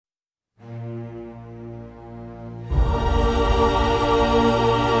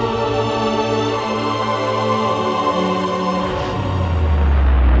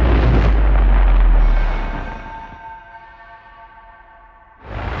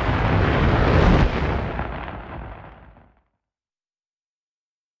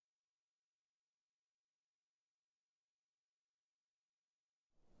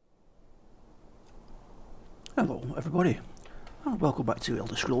Hello everybody, and welcome back to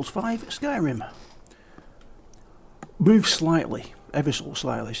Elder Scrolls V Skyrim. Moved slightly, ever so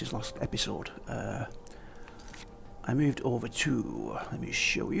slightly since last episode. I moved over to, let me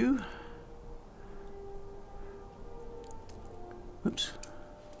show you. Oops.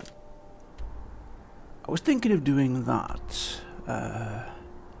 I was thinking of doing that.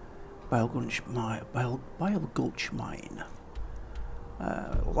 Bile Gulch Mine.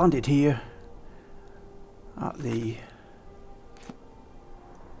 Landed here at the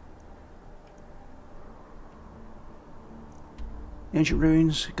ancient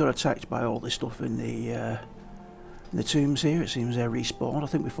ruins. Got attacked by all this stuff in the tombs here. It seems they're respawned. I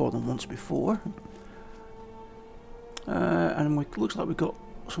think we fought them once before. And it looks like we've got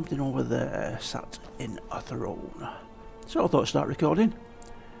something over there sat in a throne. So I thought I'd start recording.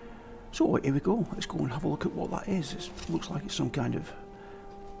 So here we go. Let's go and have a look at what that is. It looks like it's some kind of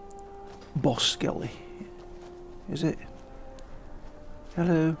boss skelly. Is it?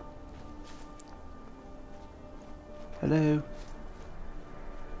 Hello? Hello?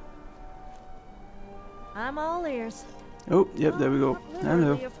 I'm all ears. Oh, yep, there we go.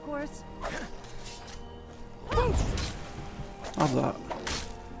 Hello. Of course. Have that.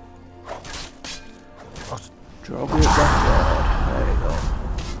 Drop it back. There you go.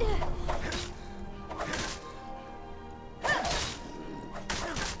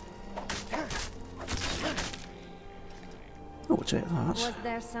 Oh, we'll take that. Was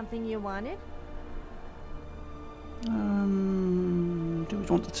there something you wanted? Do we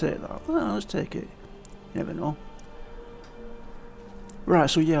want to take that? Well, let's take it. You never know. Right,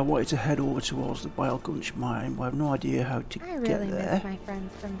 so yeah, I wanted to head over towards the Bile Gulch mine, but I have no idea how to I get really there. miss my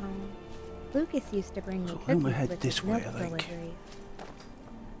friends from home. Lucas used to bring me So cookies then we head with this his way, milk I think. deliveries.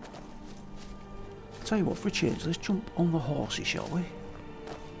 Tell you what, for a change, let's jump on the horsey, shall we?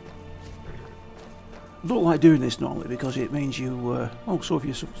 I don't like doing this normally because it means you, oh, so if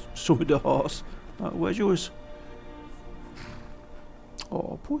you summoned a horse, where's yours?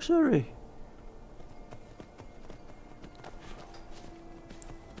 Oh, poor Surrey.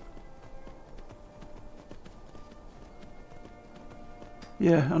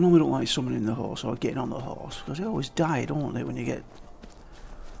 Yeah, I normally don't like summoning the horse or getting on the horse because they always die, don't they, when you get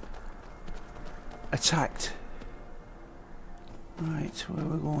attacked. Right, where are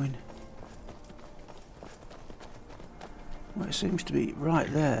we going? Well, it seems to be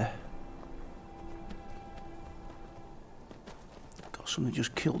right there. Got somebody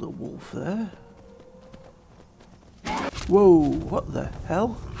just killed a wolf there. Whoa, what the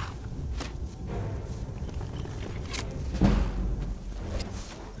hell?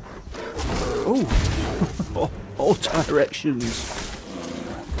 Oh, all directions.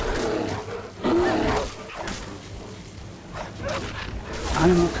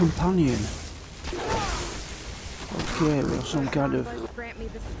 Animal companion. Okay, we have some kind of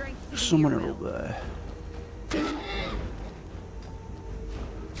summoner up there.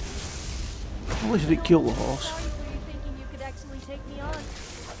 At least it didn't kill the horse.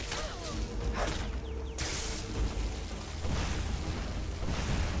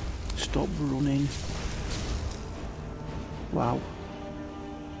 Stop running. Wow.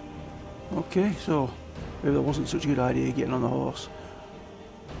 Okay, so maybe that wasn't such a good idea getting on the horse.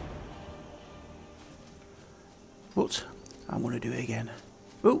 But I'm going to do it again.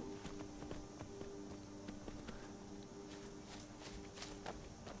 Oh!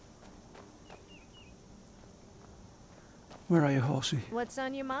 Where are you, horsey? What's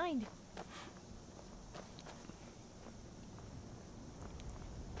on your mind?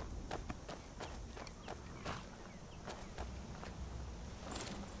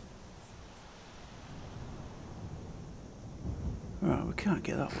 Right, we can't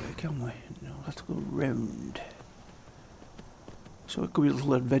get that way, can we? No, we'll have to go round. So it could be a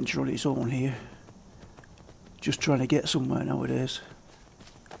little adventure on its own here. Just trying to get somewhere nowadays.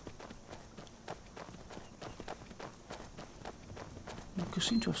 I could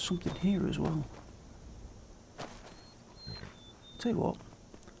seem to have something here as well. Tell you what.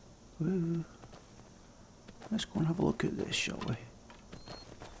 Let's go and have a look at this, shall we?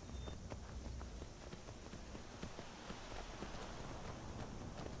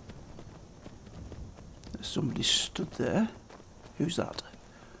 There's somebody stood there. Who's that?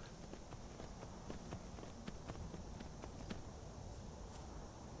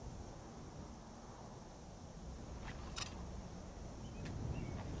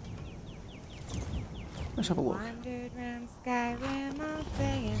 Let's have a look.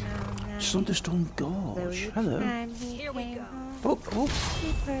 Sunderstone Gorge. Hello. Here we go. Oh, oh.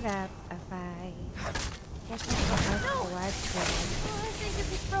 He put up a fight. Guess No! Oh, I think it's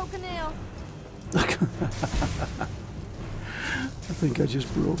his broken nail. I think I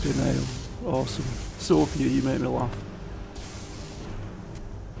just broke a nail. Awesome. Sophia, you make me laugh.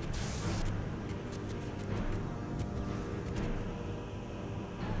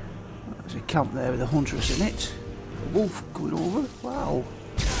 There's a camp there with a huntress in it. A wolf going over. Wow.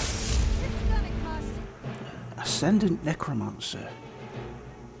 Ascendant Necromancer.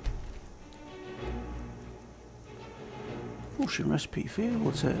 Potion recipe fail,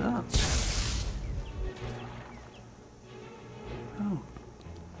 we'll take that. Oh.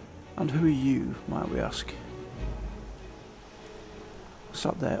 And who are you, might we ask?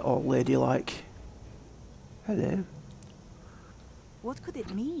 Sat there all ladylike. Hello. What could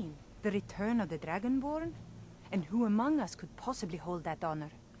it mean? The return of the Dragonborn? And who among us could possibly hold that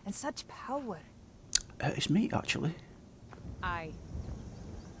honor? And such power? It's me, actually. Aye.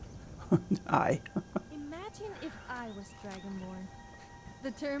 Aye. Imagine if I was Dragonborn.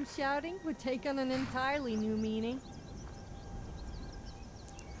 The term shouting would take on an entirely new meaning.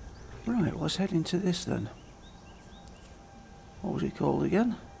 Right, let's head into this then. What was it called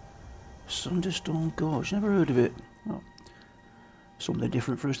again? Sunderstone Gorge. Never heard of it. Oh, something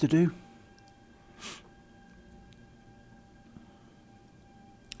different for us to do.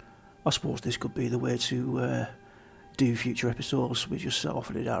 I suppose this could be the way to do future episodes. We just set off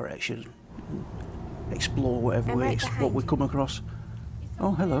in a direction, and explore whatever what we come across.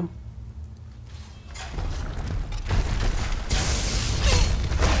 Oh, hello.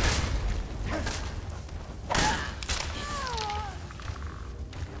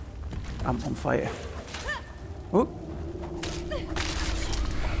 I'm on fire. Oh.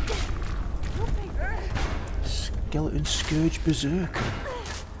 Skeleton Scourge Berserker.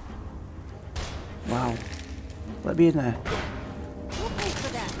 Wow. Let me in there. We'll pay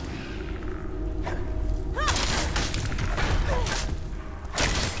for that.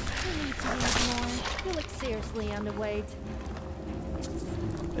 You need to eat more. You look seriously underweight.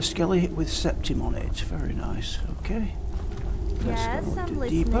 A skelly with septim on it. Very nice. Okay. Yes, Let's go I'm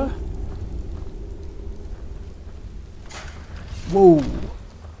deeper. listening. Whoa.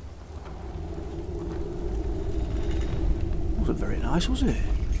 Wasn't very nice, was it?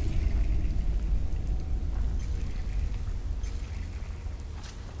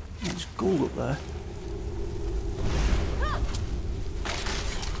 There's gold up there.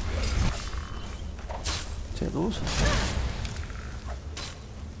 Take those.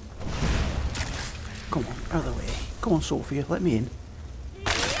 Come on, out of the way. Come on, Sophia, let me in. And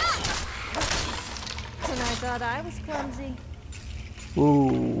I thought I was clumsy.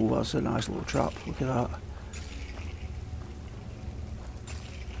 Whoa, that's a nice little trap. Look at that.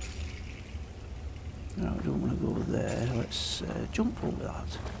 No, I don't want to go there. Let's jump over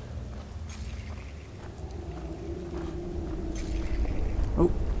that.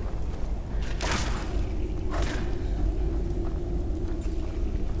 Oh.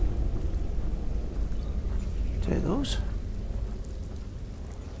 Take those.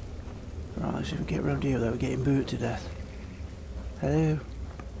 Right, let's see if we get around here without getting booted to death. Hello.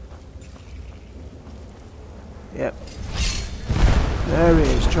 Yep. There he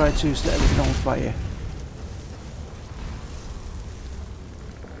is. Try to set everything on fire.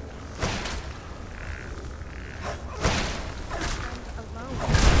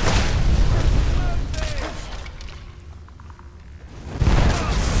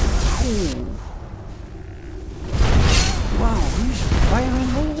 Wow, who's firing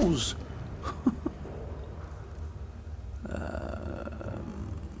those?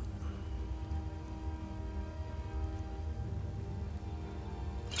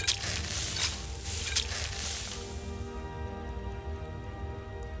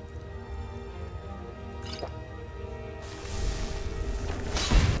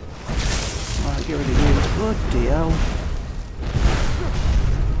 Right, get rid of you. Bloody hell.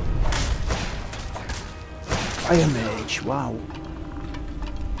 Iron Mage, wow.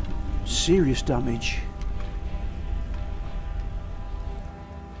 Serious damage.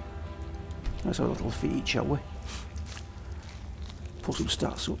 Let's have a little feed, shall we? Put some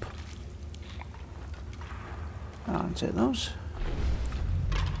stats up. And take those.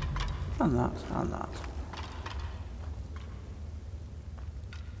 And that, and that.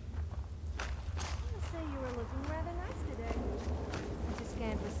 I'd say you were looking rather nice today. I just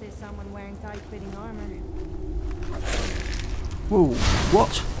can't resist someone wearing tight-fitting armor. Whoa,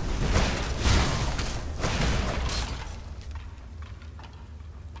 what?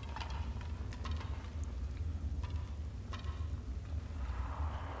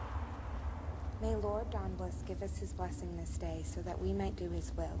 May Lord Dawnbliss give us his blessing this day so that we might do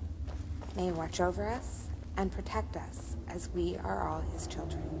his will. May he watch over us and protect us as we are all his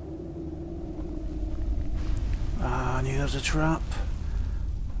children. Ah, I knew there was a trap.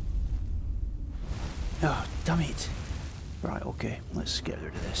 Oh, damn it. Right, okay, let's get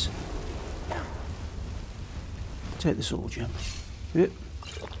rid of this. Take the soul gem. Yep.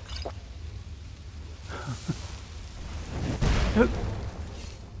 Yep.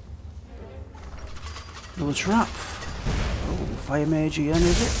 Another trap. Oh, fire mage again,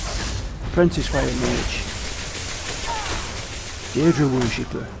 is it? Apprentice fire mage. Deirdre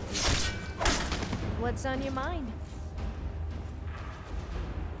worshipper. What's on your mind?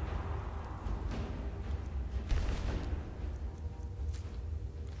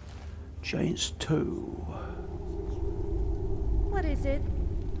 Giant's Toe. What is it?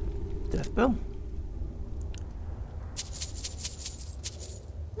 Death Bell.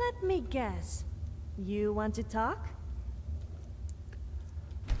 Let me guess. You want to talk?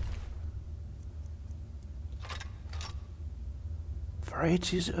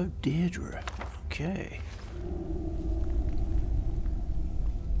 Varieties of Deirdre. Okay.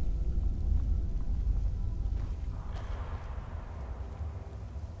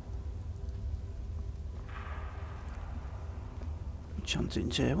 Chanting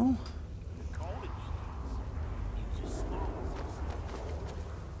table.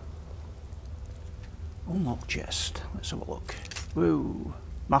 Unlock chest. Let's have a look. Woo!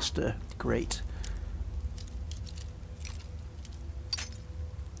 Master. Great.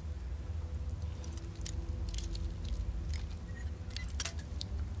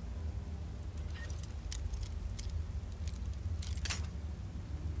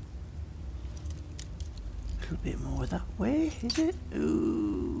 A bit more that way, is it?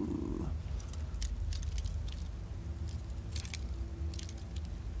 Ooh.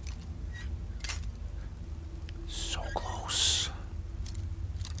 So close.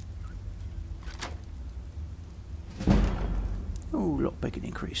 Oh, lockpicking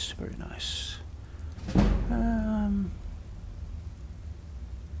increase. Very nice.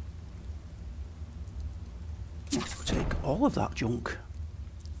 We'll take all of that junk.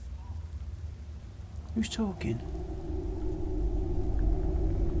 Who's talking?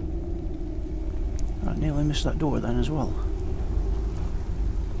 I nearly missed that door then as well.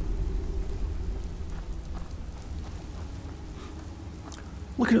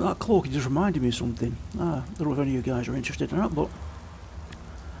 Looking at that cloak, it just reminded me of something. I don't know if any of you guys are interested in that, but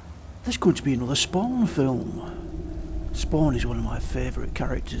there's going to be another Spawn film. Spawn is one of my favourite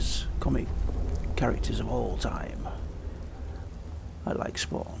characters, comic characters of all time. I like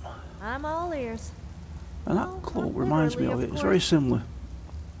Spawn. I'm all ears. And that cloak reminds me of it. It's very similar.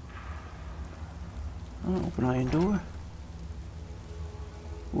 Oh, open iron door.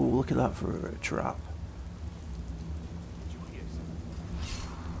 Oh, look at that for a trap.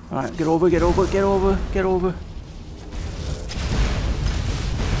 Alright, get over, get over, get over, get over.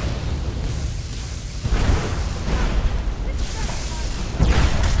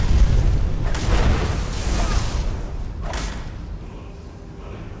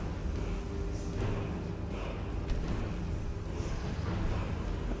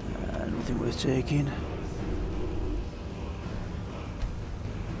 Nothing worth taking.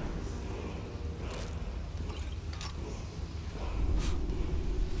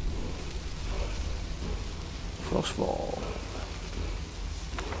 Frostfall.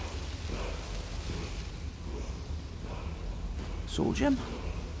 Soul gem.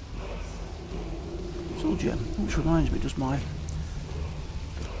 Soul gem, which reminds me, does my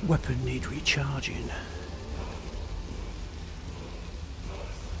weapon need recharging?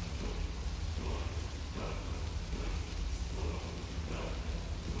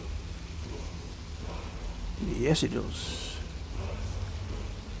 Yes, it does.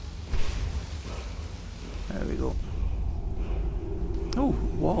 There we go. Oh,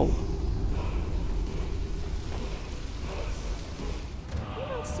 wall. You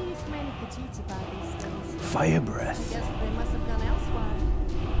don't see as many Khajiits about these days. Fire breath. Guess they must have gone elsewhere.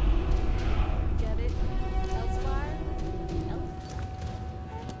 Get it? Elsewhere?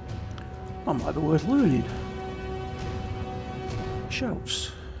 That might be worth learning.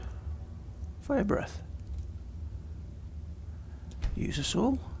 Shouts. Fire breath. Use a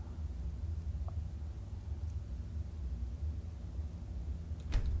soul.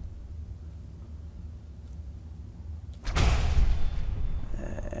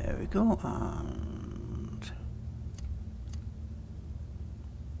 There we go, and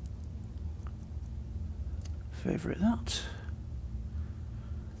favourite that.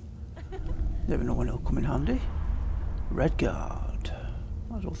 Never know when it'll come in handy. Red guard.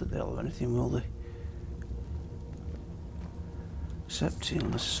 I don't think they'll have anything, will they?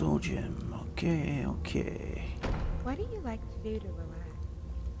 Septil, soul gem. Okay, okay. What do you like to do to relax?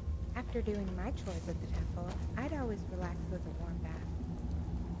 After doing my chores at the temple, I'd always relax with a warm bath.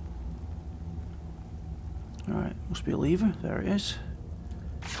 Alright, must be a lever. There it is.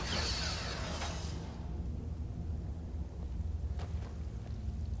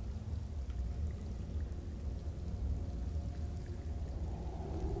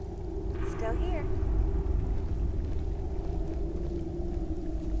 Still here.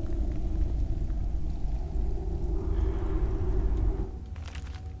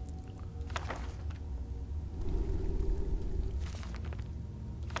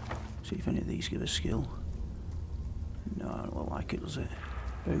 See if any of these give a skill. No, I don't look like it, does it?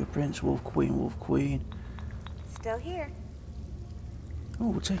 Burger Prince, Wolf Queen, Wolf Queen. Still here. Oh,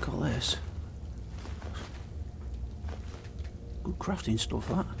 we'll take all this. Good crafting stuff,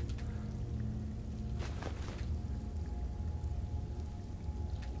 that.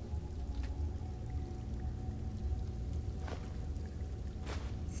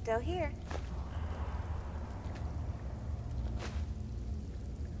 Still here.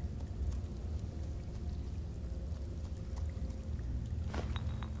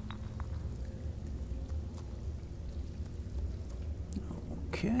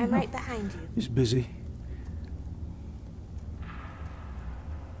 Okay. I'm right behind you. He's busy.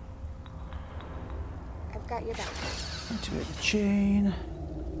 I've got your back. Activate the chain.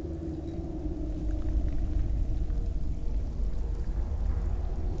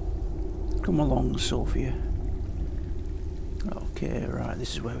 Come along, Sophia. Okay, right,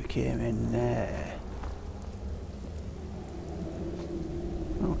 this is where we came in there.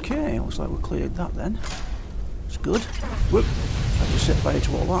 Okay, looks like we cleared that then. It's good. Whoop! I just set fire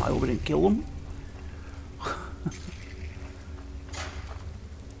to all that. I hope we didn't kill them.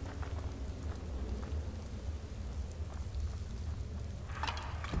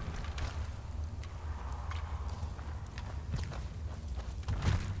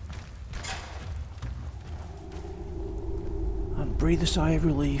 And breathe a sigh of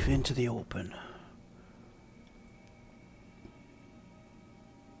relief into the open.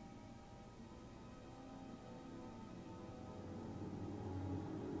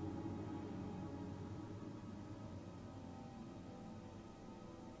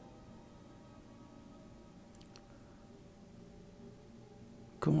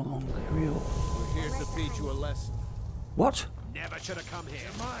 Come along, here we go. We're here to teach you a lesson. What? Never should have come here.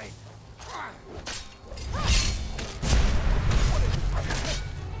 Mine.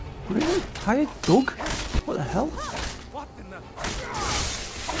 Really? Hired thug? What the hell? What in the?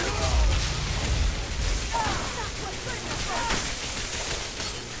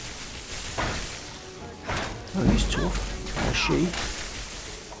 Oh, he's tough. Or she.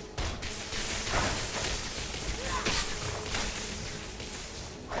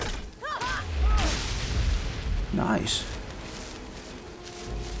 Nice.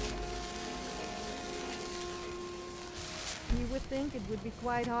 You would think it would be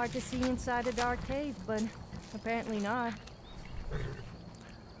quite hard to see inside a dark cave, but apparently not.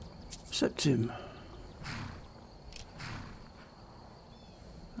 Septim.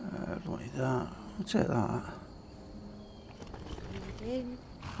 Don't need that. I'll take that.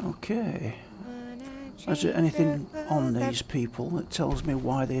 Okay. Is there anything on these people that tells me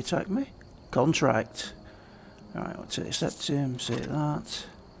why they attacked me? Contract. Alright, we'll take Septim, say that.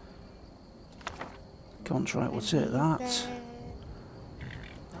 Contract, we'll take that.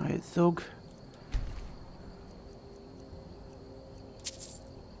 Hired thug.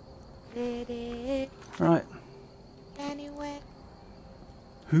 Right. Anyway.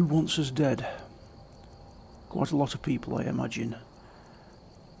 Who wants us dead? Quite a lot of people, I imagine.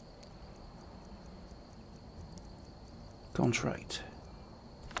 Contract.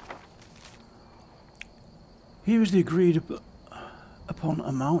 Here is the agreed upon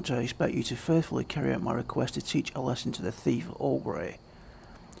amount. I expect you to faithfully carry out my request to teach a lesson to the thief Olgrey.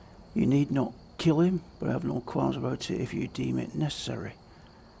 You need not kill him, but I have no qualms about it if you deem it necessary.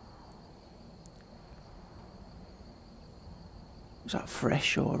 Is that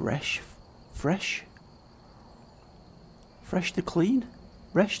fresh or resh? Fresh? Fresh the clean?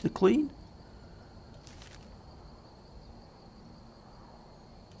 Resh the clean?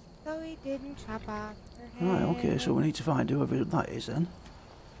 So he didn't chop off her head. Right, okay, so we need to find whoever that is then.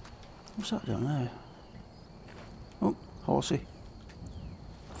 What's that down there? Oh, horsey.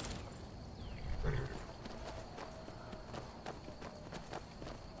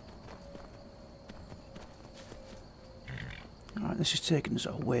 Alright, this is taking us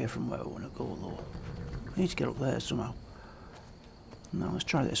away from where we want to go though. We need to get up there somehow. Now let's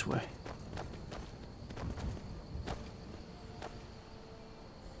try this way.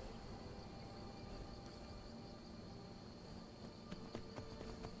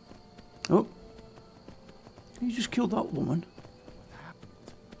 just killed that woman.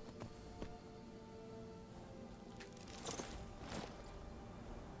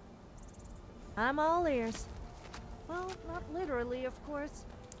 I'm all ears. Well, not literally, of course.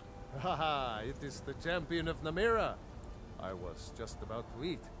 Haha, it is the champion of Namira. I was just about to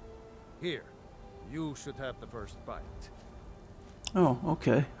eat. Here, you should have the first bite. Oh,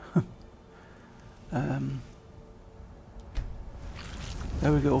 okay.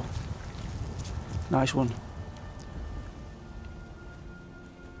 There we go. Nice one.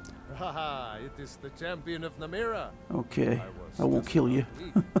 Haha, it is the champion of Namira. Okay, I won't kill you.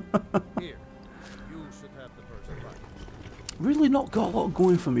 Here, you should have the first bite. Really not got a lot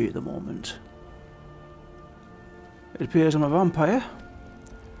going for me at the moment. It appears I'm a vampire.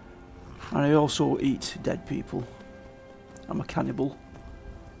 And I also eat dead people. I'm a cannibal.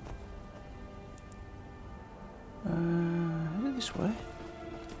 This way.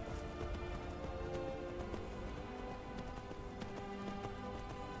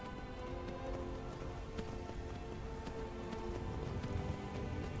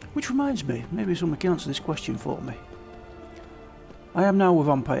 Which reminds me, maybe someone can answer this question for me. I am now a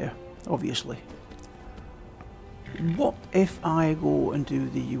vampire, obviously. What if I go and do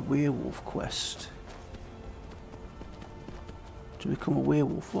the werewolf quest? To become a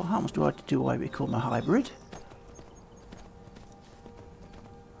werewolf, what happens? Do I become a hybrid?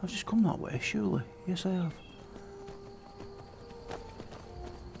 I've just come that way, surely. Yes, I have.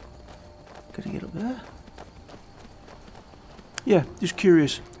 Can I get up there? Yeah, just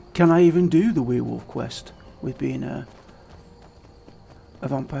curious. Can I even do the werewolf quest with being a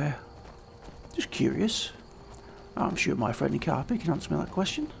vampire? Just curious. I'm sure my friend Carpy can answer me that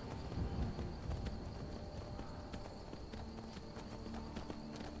question.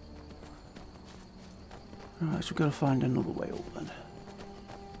 Alright, so we've got to find another way up then.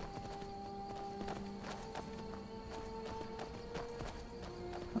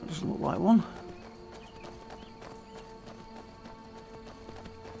 That doesn't look like one.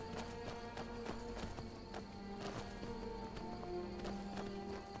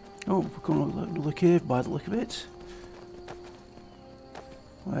 Oh, we're going to another cave by the look of it.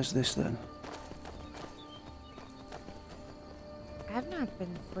 Where's this then? I've not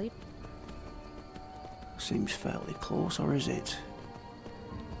been asleep. Seems fairly close, or is it?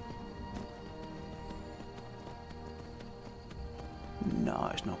 No,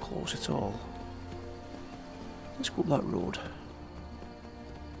 it's not close at all. Let's go up that road.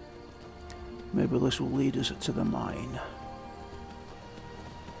 Maybe this will lead us to the mine.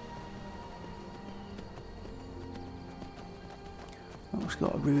 Oh, it's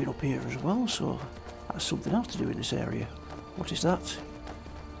got a ruin up here as well, so that's something else to do in this area. What is that?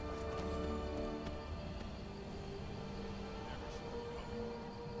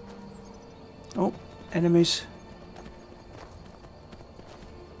 Oh, enemies.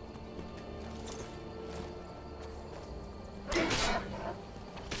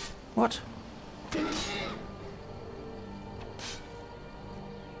 What?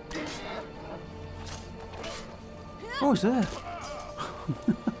 Oh, he's there.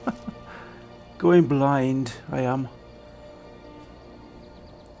 Going blind, I am.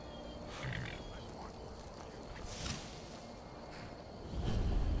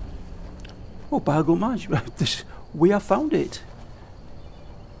 Oh, Bargo Madge, we have found it.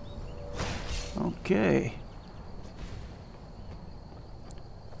 Okay.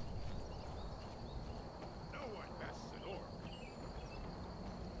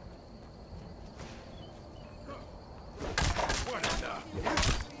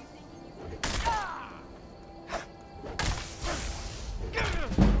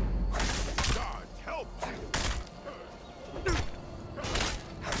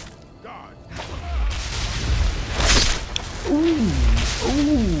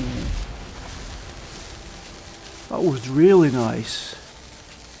 Ooh. That was really nice.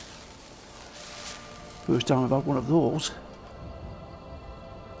 First time I've had one of those.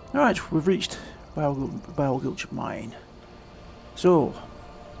 Alright, we've reached Biogulch Mine. So,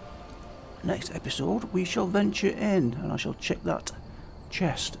 next episode we shall venture in and I shall check that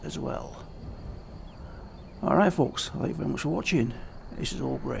chest as well. Alright folks, thank you very much for watching. This is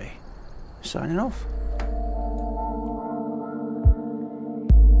Olgrey, signing off.